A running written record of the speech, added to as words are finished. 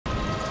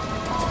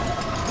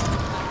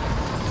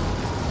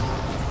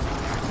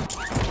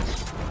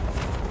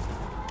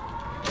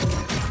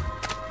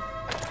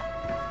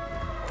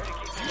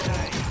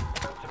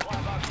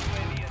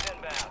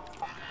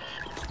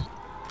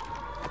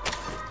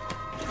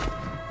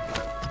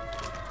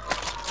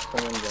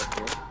someone back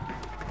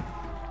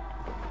here.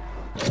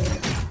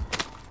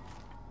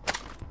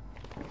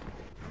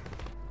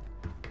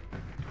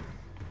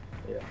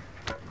 Yeah.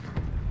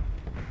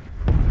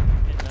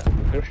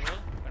 Control,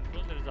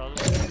 there is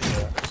also.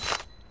 Yeah.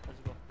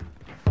 Let's go.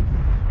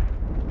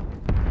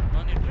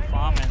 No need to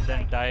farm and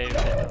then die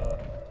with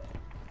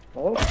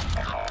Oh,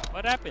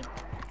 What happened?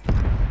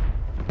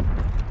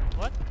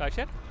 What?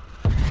 Kashar?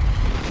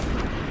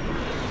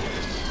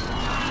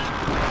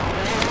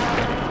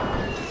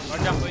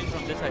 Watch, I'm going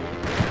from this side.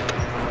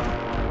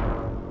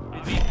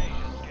 With me?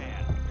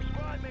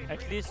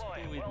 At least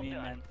two with me,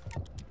 man.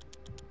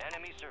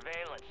 Enemy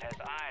surveillance has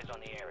eyes on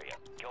the area.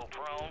 Go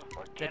prone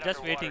or They're get just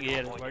underwater waiting to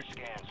here. avoid But the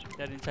scans.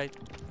 they're inside.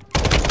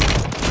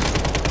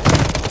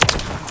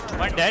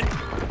 One dead.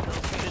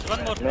 There's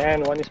one more.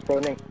 man, one is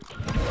proning.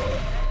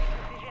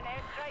 Precision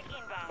airstrike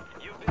inbound.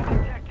 You've been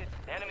detected.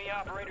 Enemy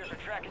operators are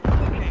tracking your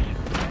location.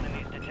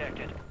 Enemies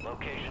detected.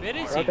 Location. Where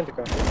is he? Rock into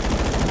car.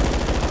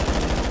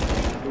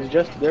 He's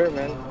just there,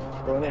 man.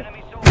 Proning.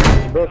 Enemy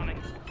soldiers Broke.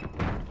 incoming.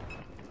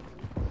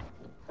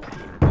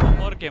 One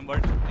more came,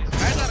 but These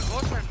guys are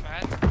ghostmen,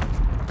 man.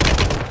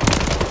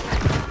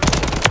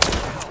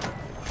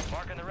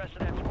 Marking the rest of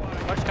that squad.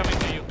 what's coming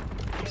to you?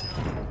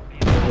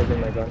 I'm holding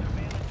my gun.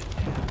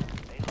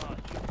 They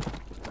lost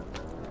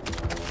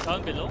you.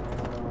 Down below?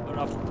 Or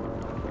up?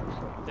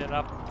 They're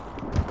up.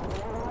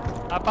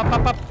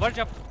 Up. Watch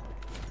up.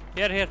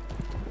 Here.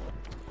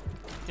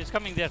 He's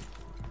coming there.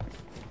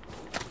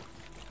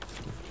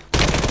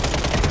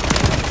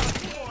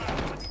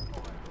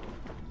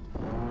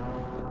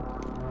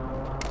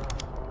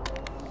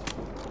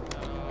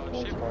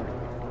 No Ship. car.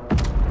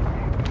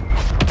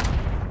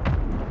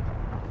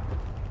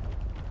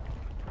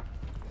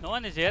 No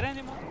one is here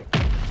anymore?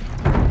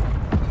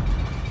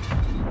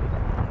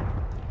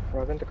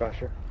 Rock into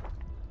Kasher.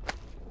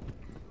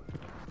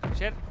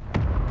 Shit.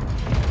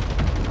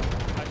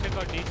 I should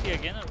got DC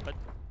again or what?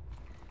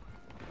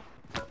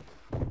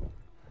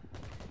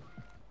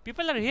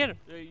 People are here.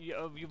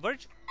 You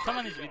Verge?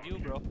 Someone is with you,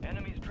 bro.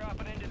 Enemies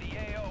dropping into the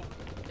AO.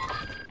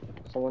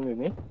 Someone with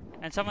me?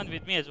 And someone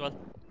with me as well.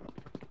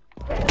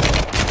 Target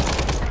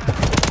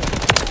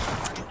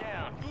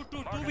down.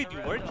 Two with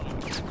you, Verge.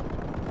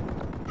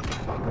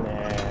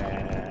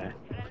 Nah.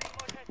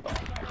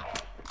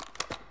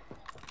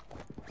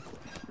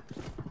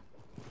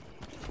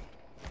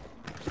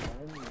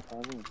 I'm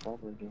having a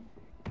proper game.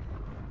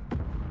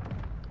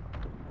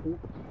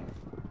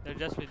 They're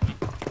just with me.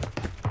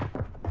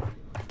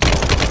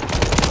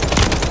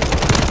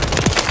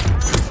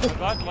 I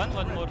got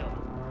one more.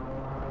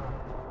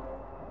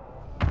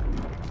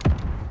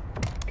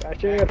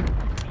 Kasher!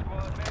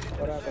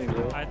 What happened,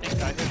 bro? I think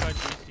I got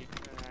DC.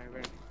 I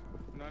went.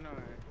 No.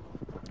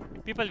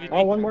 People with Oh,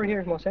 me. one more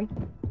here, Mohsen.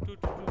 Two.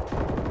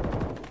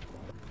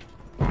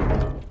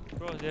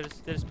 Bro,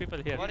 there's people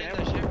here. What in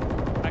the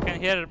ship? I can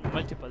hear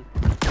multiple.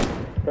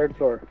 Third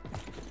floor.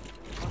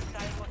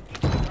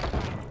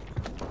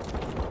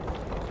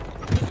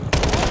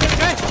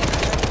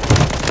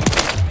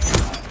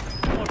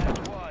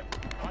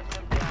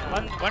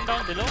 One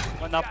down below,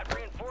 one up. Got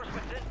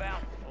reinforcements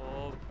inbound.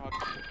 Oh,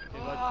 they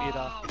got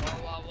Pira.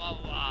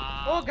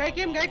 Oh, guy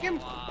came.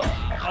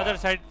 Other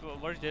side,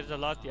 Verge, there's a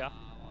lot, yeah.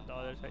 On the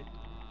other side.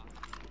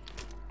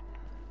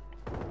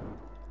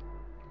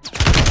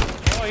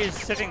 Oh, he's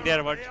sitting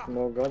there, Verge.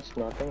 No guns,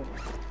 nothing.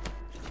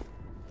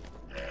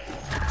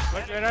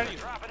 Verge, where are you?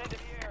 Dropping into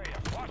the area.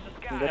 Watch the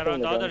sky. They're on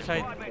the other guns. side.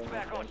 Squad mates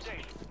back on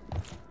station.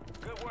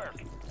 Good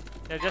work.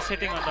 They're just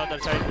sitting on the other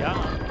side, yeah.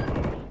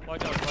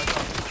 Watch out.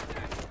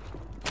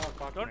 Oh,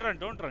 fuck, Don't man.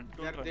 run.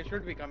 They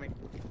should be coming.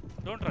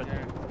 Don't run.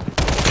 Yeah.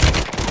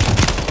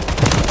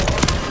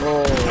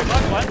 No. I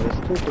got one. This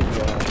stupid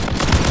guy.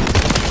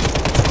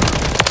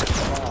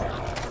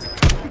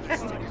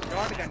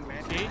 Shotgun,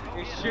 man. See?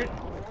 This shit.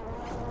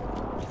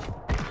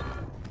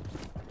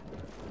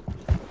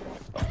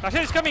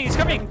 Kasher is coming, he's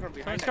coming. From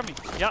behind Someone's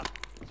coming. Yeah.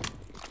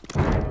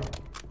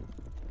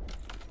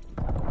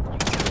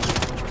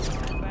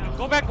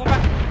 Go back.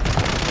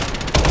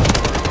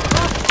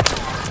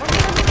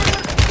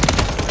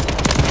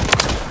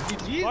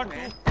 GG, Got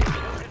man. two.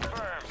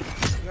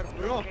 Confirmed. You're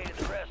bro. Located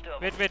the rest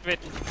of them. Wait.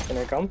 Can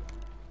I come?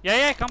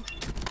 Yeah, come.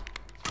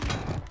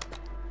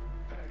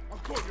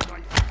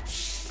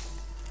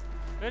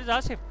 Where is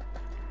Asif?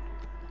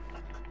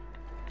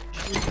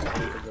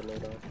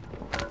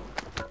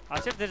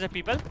 Asif, there's a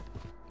people.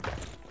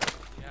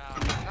 Yeah.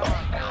 Come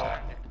on.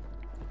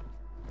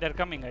 They're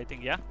coming, I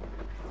think, yeah.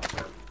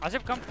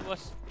 Asif, come to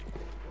us.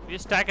 We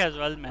stack as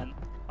well, man.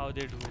 How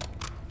they do it.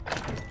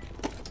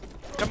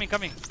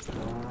 Coming.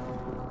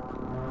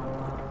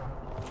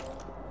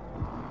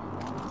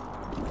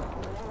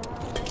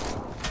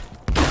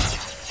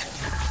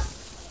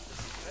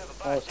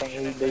 Oh,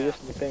 they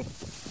used the thing.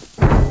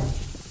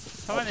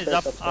 Someone is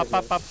Upstairs, up.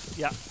 upstairs,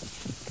 Yeah.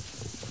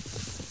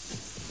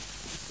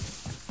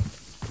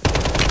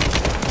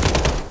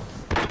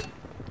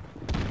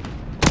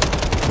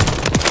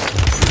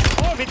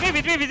 Oh, with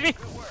me.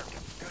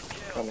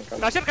 Coming.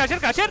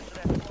 Kasher.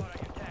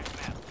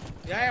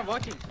 Yeah,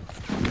 watching.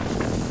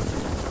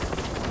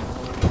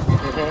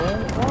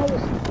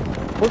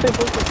 Full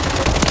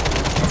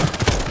team.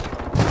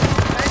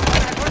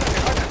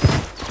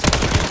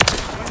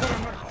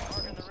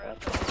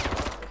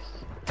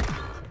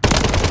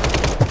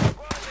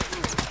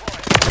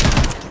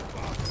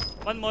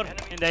 One more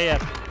in the air.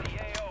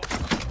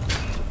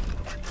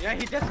 Yeah,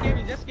 he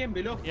just came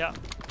below. Yeah.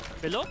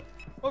 Below?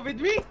 Oh, with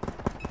me?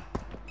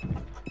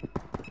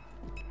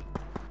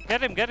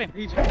 Get him.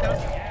 He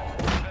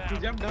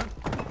jumped down.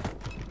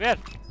 Where?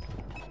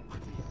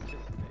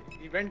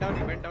 He went down,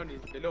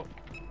 he's below.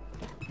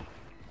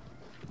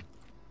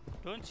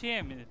 Don't see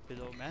him in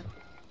below, man.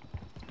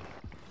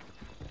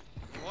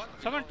 What?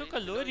 Someone took a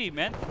lorry,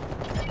 man.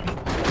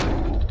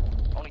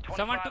 Only 25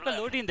 Someone took a left.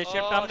 lorry in the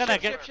ship. I'm gonna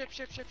get. Ship.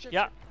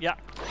 Yeah.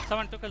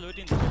 Someone took a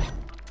lorry in the ship.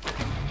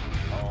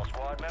 All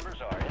squad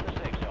members are in the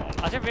safe zone.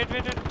 Ajay, wait.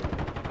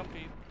 Come to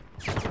you.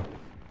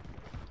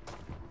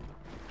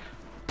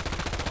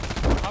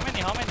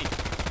 How many?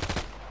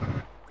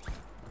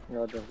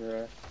 Not just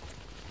there.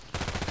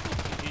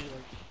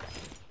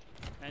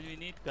 And we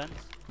need guns.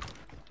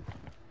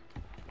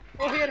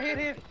 Oh,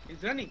 here.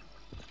 He's running.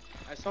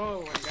 I saw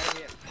one guy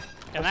here.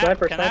 Can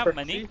Sniper, I have sniper.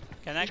 money?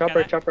 Can I Chopper.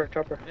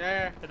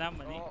 Yeah. Can I have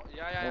money? Oh,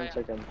 yeah. 1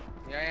 second.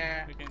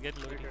 Yeah. We can get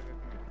lorry.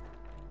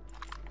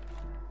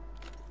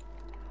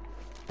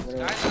 I'm gonna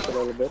Guys push a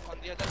little bit. on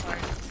the other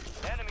side.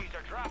 Enemies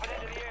are dropping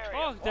into the area.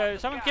 Oh, there,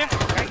 someone came.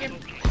 Guy came.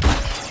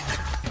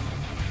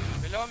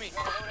 Below me.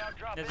 Loadout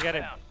drop Let's get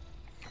him. inbound.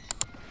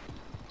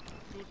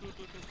 Two.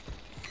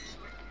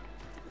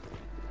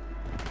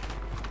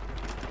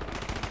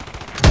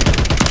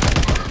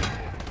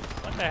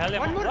 What the hell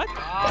am I? One more. What?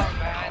 Oh,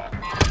 man.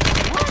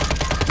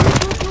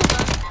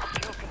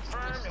 Kill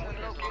confirmed and we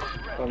located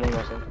the rest. Coming,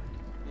 Warzone.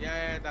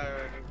 Yeah. Done.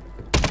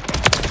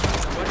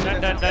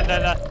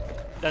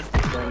 Done.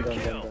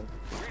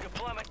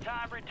 Redeployment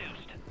time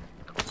reduced.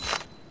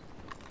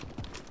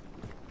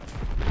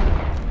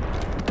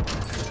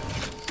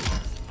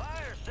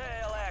 Fire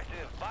sale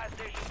active. Buy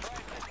station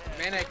prices.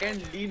 Man, I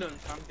can lean on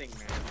something,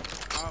 man.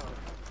 Oh.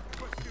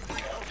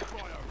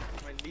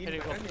 My lean Here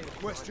you go. button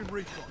is... Western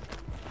recon.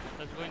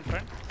 Let's go in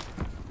front.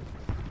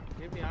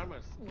 Give me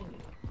armors.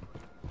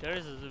 There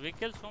is we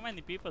killed so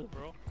many people,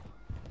 bro.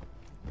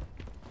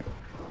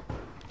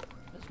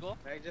 Let's go.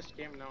 I just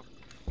came now.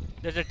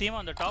 There's a team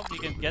on the top. We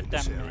can get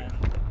them, man.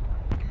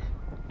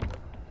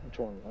 Which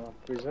one?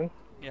 Prison?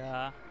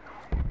 Yeah.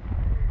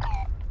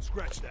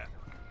 Scratch that.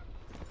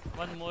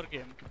 One more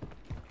game.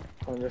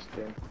 On this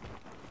game.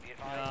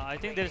 I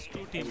think there's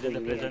two teams in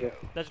the Yeah. prison.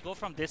 Let's go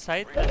from this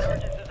side.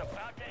 Resurgence is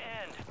about to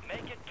end.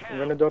 Make it I'm count.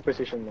 gonna do a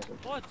precision mission.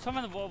 Oh,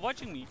 someone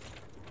watching me.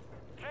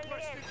 Friendly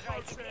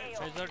airstrike in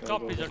AO.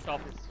 Is our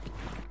top.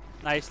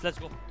 Nice, let's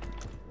go.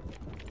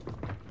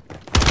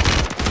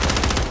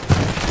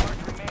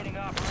 Remaining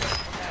operators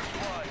from that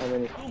squad. How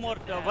many? Two more.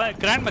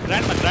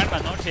 Grandma,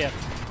 not here.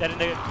 They're in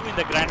the two in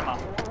the grandma.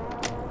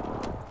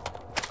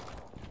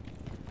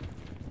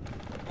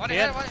 One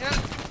Here. here.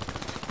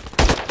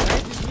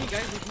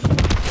 Guys with me.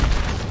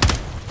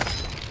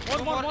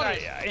 Two more More.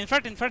 guys. In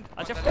front.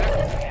 On Achha. the left.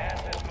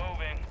 Gas is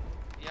moving.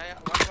 Yeah.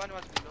 One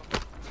was below.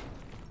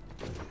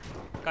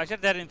 Kashir,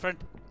 they're in front.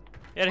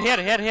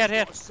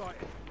 Here. Sight.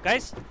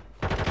 Guys,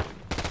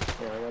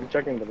 Yeah, I'm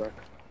checking the back.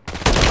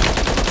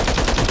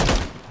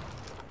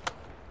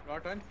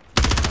 Got one.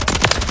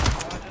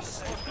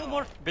 two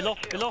more. Below.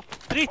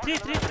 Three.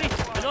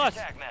 Below us.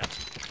 Attack map.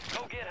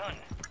 Go get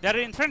hunting. They're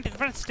in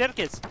front,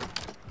 staircase.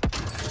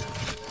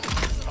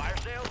 Fire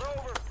sale's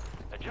over.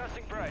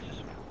 Adjusting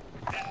prices.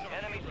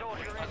 Enemy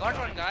soldier I got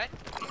one guy.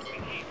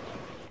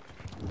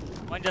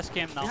 One just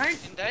came now. Behind.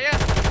 In there.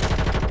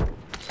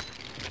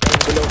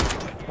 Below.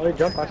 How do you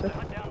jump, Asif?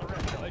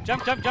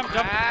 Jump.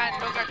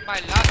 Man, look at my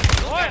luck.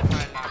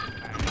 Man.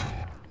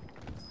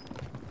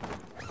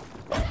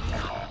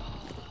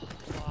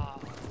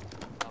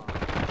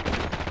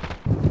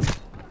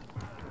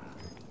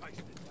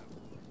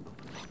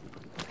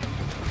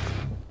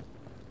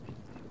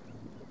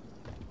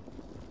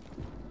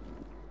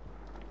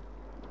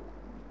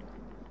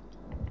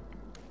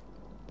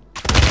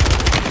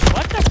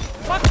 What the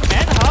fuck,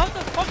 man? How the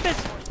fuck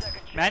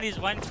does... Man, he's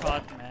one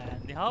shot, man.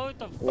 How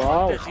the fuck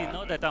Wow. does he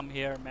know that I'm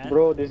here, man?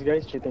 Bro, this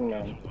guy's cheating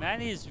now. Man,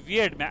 he's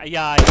weird, man.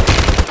 Yeah.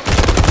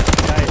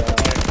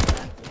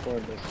 For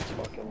this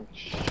fucking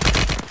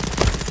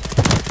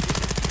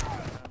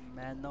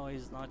Man, no,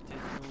 he's not. He's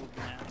noob,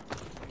 man.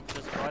 He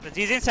just got it.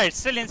 He's inside,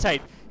 still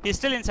inside. He's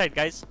still inside,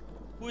 guys.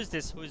 Who is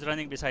this? Who is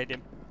running beside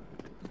him?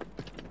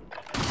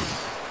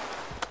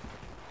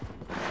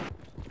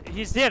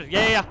 He's there.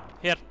 Yeah.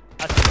 Here.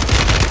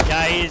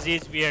 Yeah,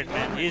 he's weird,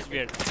 man. He's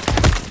weird.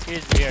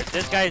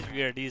 This guy is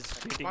weird. He's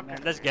cheating, man.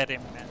 Let's get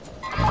him, man.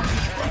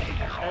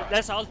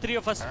 Let's all three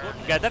of us go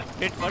together.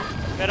 Hit first.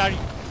 Where are you?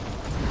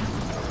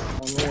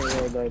 I'm here,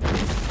 where I died.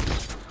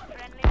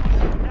 Friendly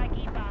airstrike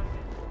inbound.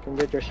 You can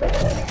get your shot.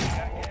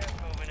 Gas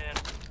moving in.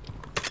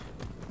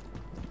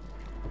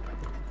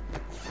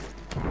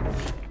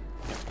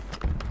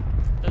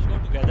 Let's go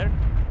together.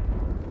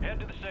 Head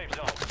to the safe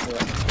zone.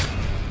 Yeah.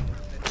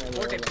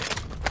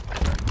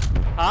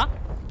 Huh?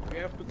 We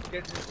have to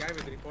get this guy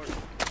with report.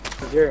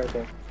 He's here, I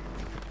think.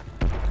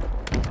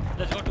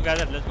 Let's go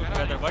together. Let's go Where are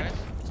together. you What? guys?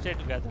 Stay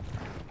together.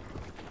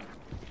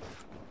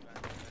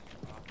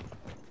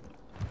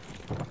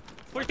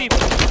 Full team.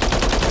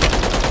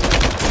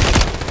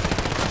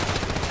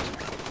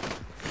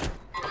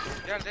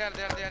 They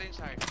are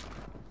inside.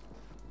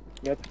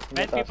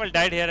 Many people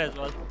died here as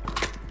well.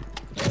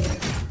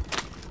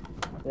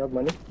 You have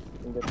money? You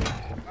can get money.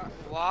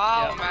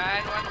 Wow, Yeah.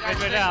 man. One guy Wait,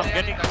 said I'm they are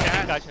getting in the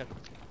gas. Kasher.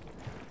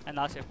 And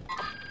Asif.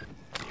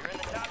 You're in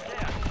the top 10.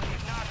 Keep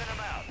knocking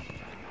them out.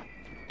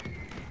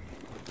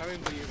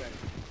 Coming to you guys.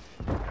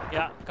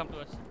 Yeah, come to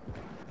us.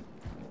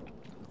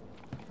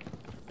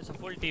 There's a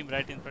full team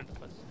right in front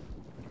of us.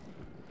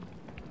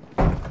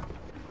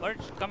 What?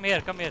 Come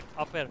here,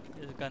 up here.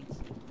 There's guns.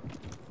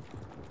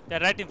 They're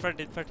right in front,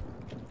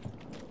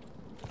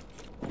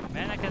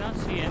 Man, I cannot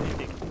see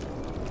anything.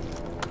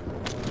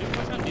 You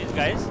push on these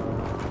guys.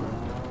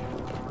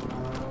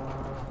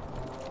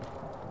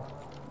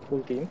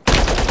 Full team.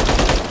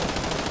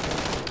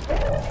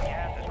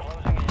 Gas is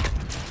closing in.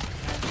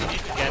 We need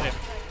to get him.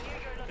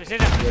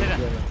 Precision. Yeah.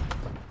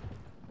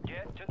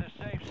 Get to the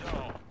safe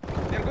zone.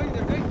 They're going.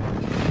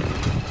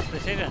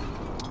 Precision.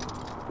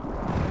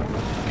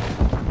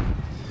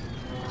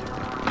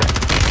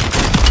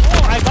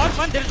 Oh, I got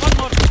one. There's one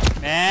more.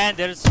 Man,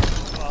 there's.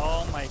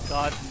 Oh my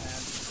god, man.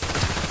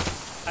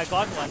 I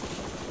got one.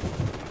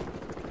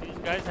 These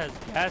guys has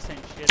gas and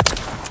shit.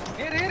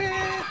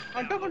 Here.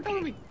 On top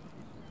of me.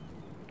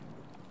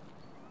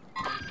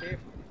 Safe.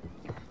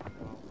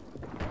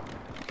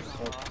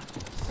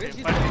 Where's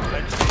he? But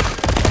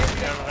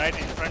they're right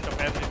in front of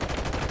everything.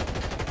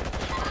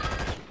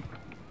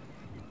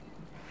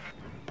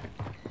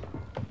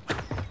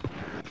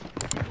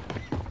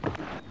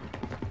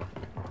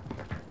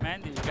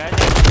 Man, these guys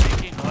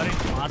are making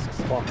orange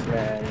masks. Fuck,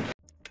 man.